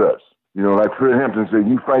solidarity with us. Like Fred Hampton said,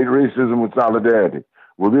 you fight racism with solidarity.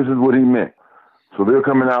 Well, this is what he meant. So they're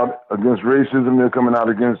coming out against racism. They're coming out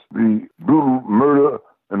against the brutal murder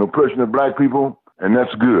and oppression of black people, and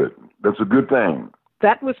that's good. That's a good thing.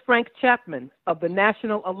 That was Frank Chapman of the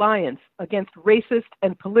National Alliance Against Racist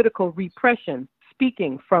and Political Repression,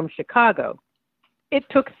 speaking from Chicago. It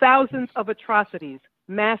took thousands of atrocities,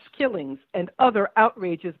 mass killings, and other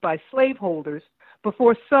outrages by slaveholders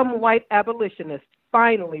before some white abolitionists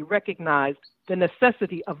finally recognized the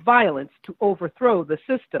necessity of violence to overthrow the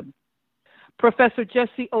system. Professor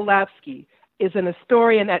Jesse Olavsky is an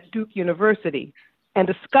historian at Duke University and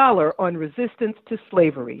a scholar on resistance to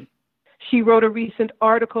slavery. She wrote a recent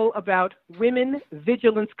article about women,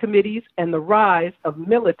 vigilance committees, and the rise of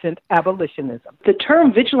militant abolitionism. The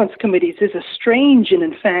term vigilance committees is a strange and,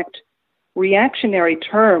 in fact, reactionary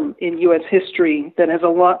term in U.S. history that has a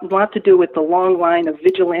lot to do with the long line of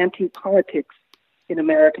vigilante politics in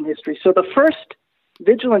American history. So the first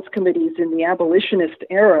vigilance committees in the abolitionist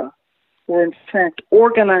era were, in fact,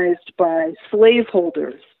 organized by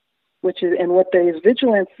slaveholders, and what these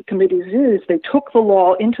vigilance committees is, they took the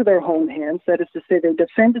law into their own hands. That is to say, they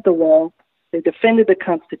defended the law, they defended the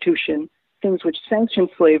Constitution, things which sanctioned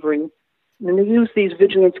slavery, and they used these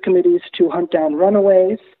vigilance committees to hunt down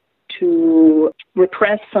runaways, to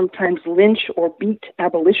repress, sometimes lynch or beat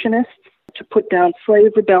abolitionists, to put down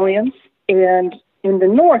slave rebellions. And in the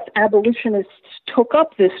North, abolitionists took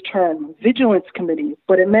up this term, vigilance committee,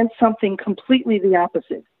 but it meant something completely the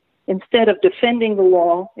opposite. Instead of defending the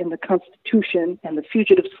law in the Constitution and the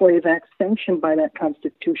Fugitive Slave Act sanctioned by that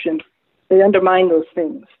Constitution, they undermined those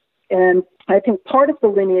things. And I think part of the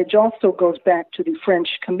lineage also goes back to the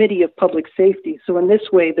French Committee of Public Safety. So in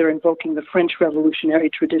this way, they're invoking the French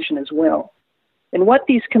revolutionary tradition as well. And what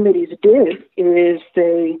these committees did is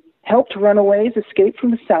they helped runaways escape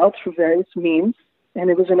from the South through various means. and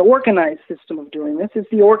it was an organized system of doing this. It's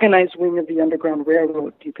the organized wing of the Underground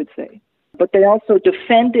Railroad, you could say. But they also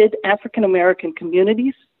defended African-American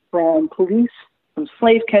communities from police, from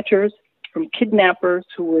slave catchers, from kidnappers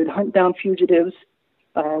who would hunt down fugitives,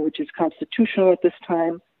 which is constitutional at this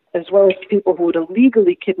time, as well as people who would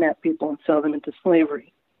illegally kidnap people and sell them into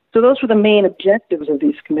slavery. So those were the main objectives of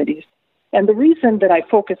these committees. And the reason that I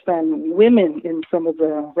focused on women in some of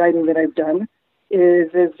the writing that I've done is,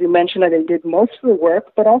 as you mentioned, that they did most of the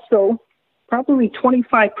work, but also probably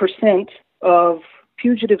 25% of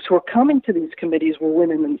fugitives who were coming to these committees were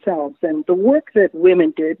women themselves. And the work that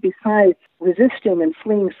women did, besides resisting and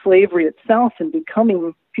fleeing slavery itself and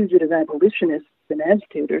becoming fugitive abolitionists and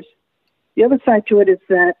agitators, the other side to it is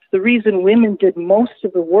that the reason women did most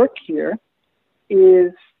of the work here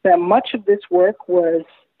is that much of this work was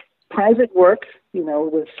private work, it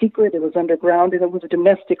was secret, it was underground, and it was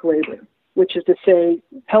domestic labor, which is to say,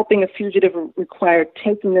 helping a fugitive required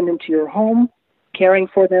taking them into your home, caring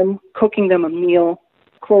for them, cooking them a meal,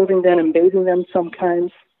 clothing them and bathing them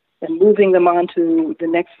sometimes, and moving them on to the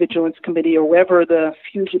next Vigilance Committee or wherever the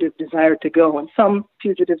fugitive desired to go. And some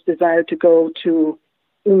fugitives desired to go to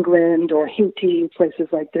England or Haiti, places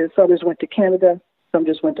like this. Others went to Canada. Some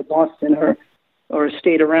just went to Boston or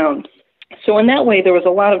stayed around. So in that way, there was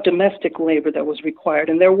a lot of domestic labor that was required,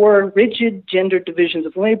 and there were rigid gender divisions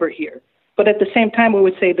of labor here. But at the same time, we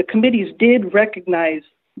would say the committees did recognize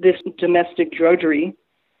this domestic drudgery,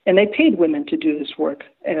 and they paid women to do this work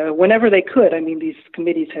whenever they could. I mean, these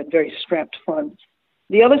committees had very strapped funds.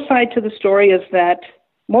 The other side to the story is that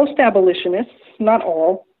most abolitionists, not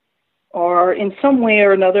all, are in some way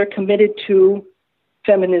or another committed to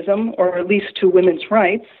feminism, or at least to women's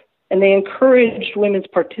rights, and they encouraged women's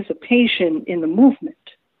participation in the movement.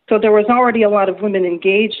 So there was already a lot of women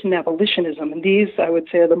engaged in abolitionism, and these, I would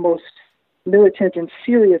say, are the most militant and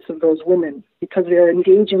serious of those women, because they are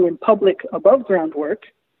engaging in public above-ground work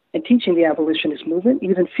and teaching the abolitionist movement,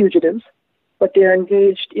 even fugitives, but they are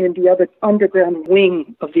engaged in the other underground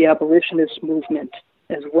wing of the abolitionist movement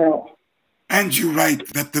as well. And you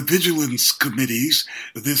write that the Vigilance Committees,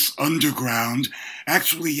 this underground,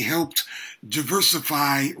 actually helped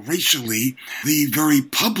diversify racially the very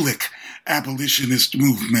public abolitionist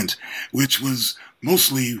movement, which was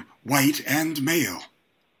mostly white and male.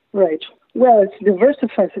 Right. Well, it's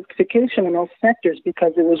diversification in all sectors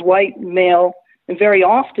because it was white, male, and very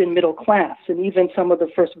often middle class. And even some of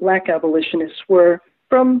the first black abolitionists were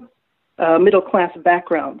from middle class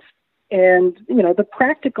backgrounds. And, the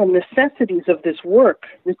practical necessities of this work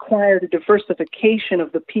required a diversification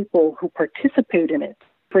of the people who participate in it.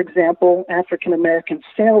 For example, African-American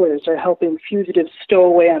sailors are helping fugitives stow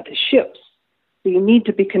away onto ships. So you need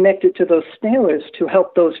to be connected to those sailors to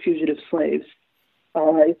help those fugitive slaves.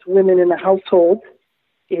 It's women in the household.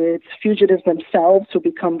 It's fugitives themselves who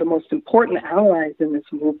become the most important allies in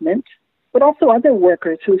this movement, but also other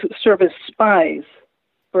workers who serve as spies.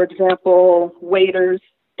 For example, waiters,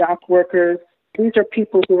 dock workers. These are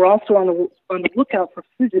people who are also on the lookout for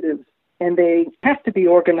fugitives, and they have to be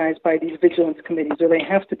organized by these vigilance committees, or they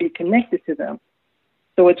have to be connected to them.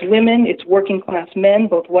 So it's women, it's working class men,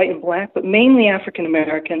 both white and black, but mainly African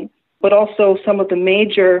American, but also some of the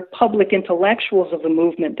major public intellectuals of the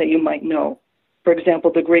movement that you might know. For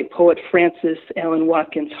example, the great poet Francis Allen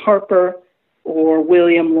Watkins Harper, or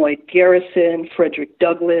William Lloyd Garrison, Frederick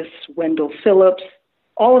Douglass, Wendell Phillips,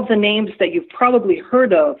 all of the names that you've probably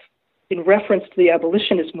heard of in reference to the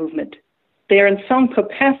abolitionist movement. They are in some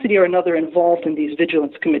capacity or another involved in these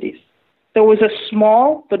vigilance committees. There was a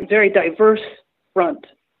small but very diverse front.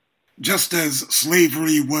 Just as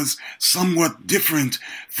slavery was somewhat different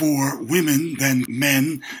for women than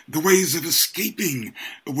men, the ways of escaping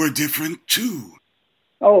were different too.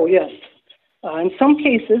 Oh, yes. In some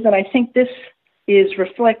cases, and I think this is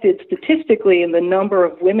reflected statistically in the number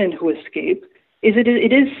of women who escape,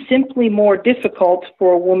 it is simply more difficult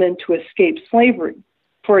for a woman to escape slavery.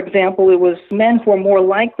 For example, it was men who were more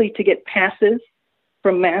likely to get passes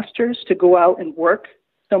from masters to go out and work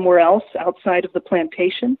somewhere else outside of the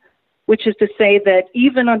plantation, which is to say that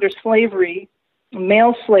even under slavery,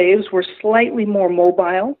 male slaves were slightly more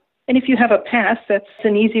mobile. And if you have a pass, that's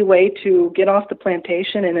an easy way to get off the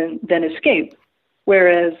plantation and then escape.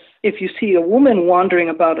 Whereas if you see a woman wandering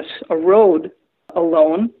about a road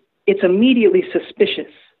alone, it's immediately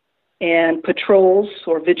suspicious. And patrols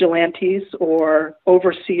or vigilantes or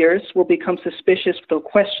overseers will become suspicious. They'll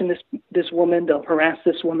question this woman, they'll harass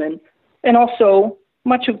this woman. And also,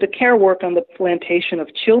 much of the care work on the plantation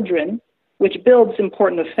of children, which builds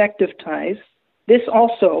important affective ties, this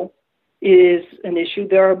also is an issue.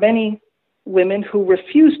 There are many women who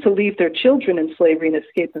refuse to leave their children in slavery and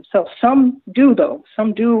escape themselves. Some do, though.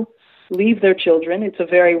 Some do leave their children. It's a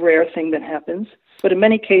very rare thing that happens. But in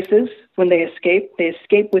many cases, when they escape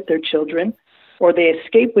with their children, or they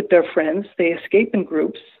escape with their friends. They escape in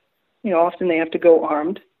groups. Often they have to go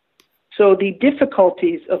armed. So the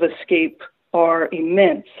difficulties of escape are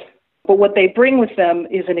immense. But what they bring with them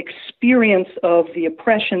is an experience of the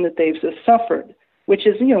oppression that they've suffered, which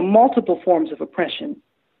is, multiple forms of oppression.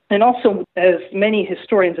 And also, as many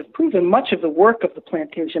historians have proven, much of the work of the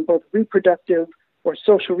plantation, both reproductive or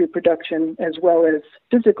social reproduction, as well as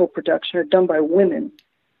physical production, are done by women.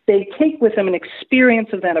 They take with them an experience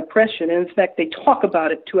of that oppression, and in fact, they talk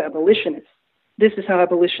about it to abolitionists. This is how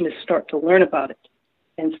abolitionists start to learn about it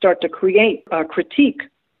and start to critique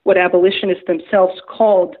what abolitionists themselves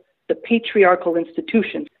called the patriarchal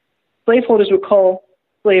institution. Slaveholders would call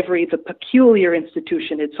slavery the peculiar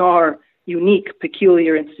institution. It's our unique,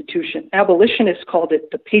 peculiar institution. Abolitionists called it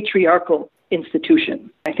the patriarchal institution.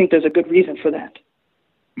 I think there's a good reason for that.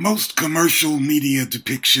 Most commercial media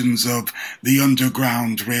depictions of the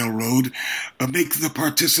Underground Railroad make the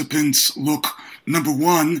participants look, number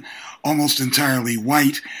one, almost entirely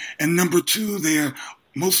white, and number two, they're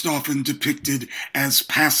most often depicted as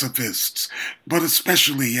pacifists. But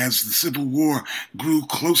especially as the Civil War grew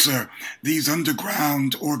closer, these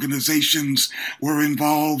underground organizations were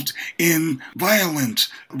involved in violent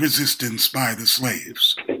resistance by the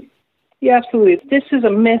slaves. Yeah, absolutely. This is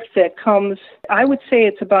a myth that comes, I would say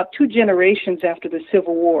it's about 2 generations after the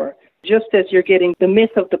Civil War. Just as you're getting the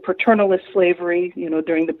myth of the paternalist slavery,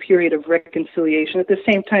 during the period of reconciliation, at the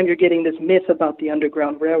same time you're getting this myth about the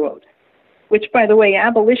Underground Railroad, which, by the way,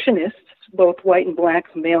 abolitionists, both white and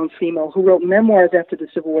black, male and female, who wrote memoirs after the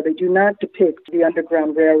Civil War, they do not depict the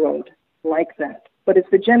Underground Railroad like that. But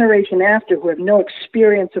it's the generation after who have no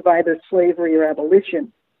experience of either slavery or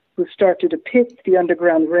abolition who start to depict the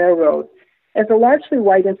Underground Railroad as a largely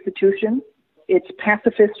white institution. It's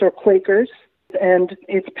pacifists or Quakers, and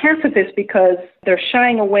it's pacifist because they're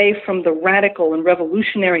shying away from the radical and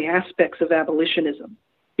revolutionary aspects of abolitionism.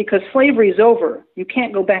 Because slavery is over. You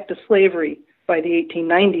can't go back to slavery by the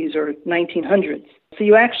 1890s or 1900s. So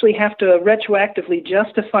you actually have to retroactively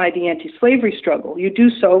justify the anti-slavery struggle. You do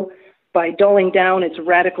so by dulling down its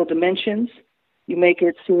radical dimensions. You make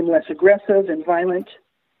it seem less aggressive and violent.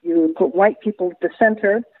 You put white people at the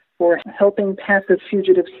center for helping passive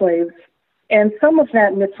fugitive slaves. And some of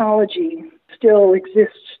that mythology still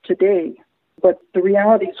exists today, but the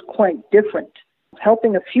reality is quite different.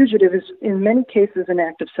 Helping a fugitive is, in many cases, an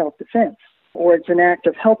act of self-defense, or it's an act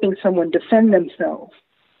of helping someone defend themselves,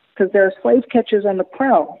 because there are slave catchers on the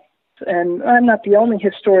prowl. And I'm not the only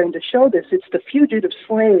historian to show this. It's the fugitive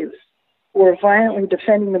slaves who are violently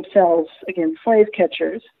defending themselves against slave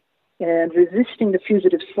catchers and resisting the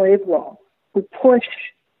fugitive slave law, who push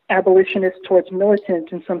abolitionists towards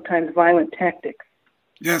militant and sometimes violent tactics.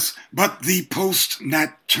 Yes, but the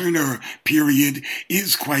post-Nat Turner period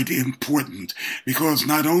is quite important because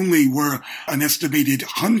not only were an estimated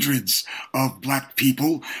hundreds of black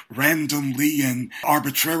people randomly and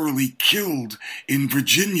arbitrarily killed in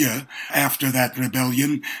Virginia after that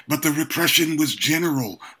rebellion, but the repression was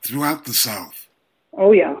general throughout the South.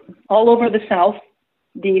 Oh, yeah, all over the South.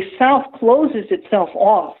 The South closes itself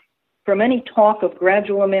off from any talk of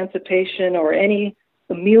gradual emancipation or any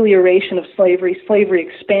amelioration of slavery. Slavery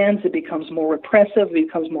expands, it becomes more repressive, it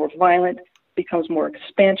becomes more violent, becomes more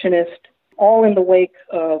expansionist, all in the wake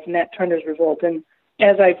of Nat Turner's revolt. And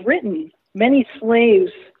as I've written, many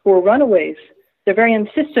slaves who are runaways, they're very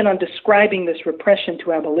insistent on describing this repression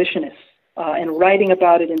to abolitionists and writing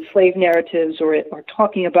about it in slave narratives or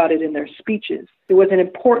talking about it in their speeches. It was an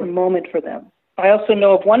important moment for them. I also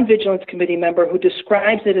know of one Vigilance Committee member who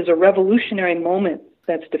describes it as a revolutionary moment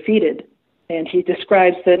that's defeated. And he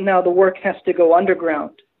describes that now the work has to go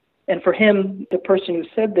underground. And for him, the person who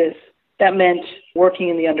said this, that meant working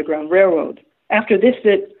in the Underground Railroad. After this,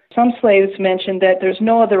 some slaves mentioned that there's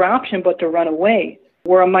no other option but to run away.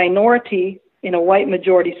 We're a minority in a white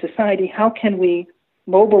majority society. How can we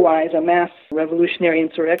mobilize a mass revolutionary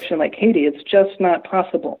insurrection like Haiti? It's just not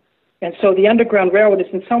possible. And so the Underground Railroad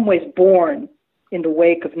is in some ways born in the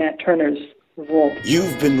wake of Nat Turner's revolt.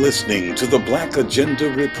 You've been listening to the Black Agenda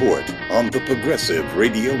Report on the Progressive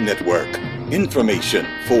Radio Network. Information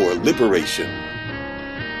for liberation.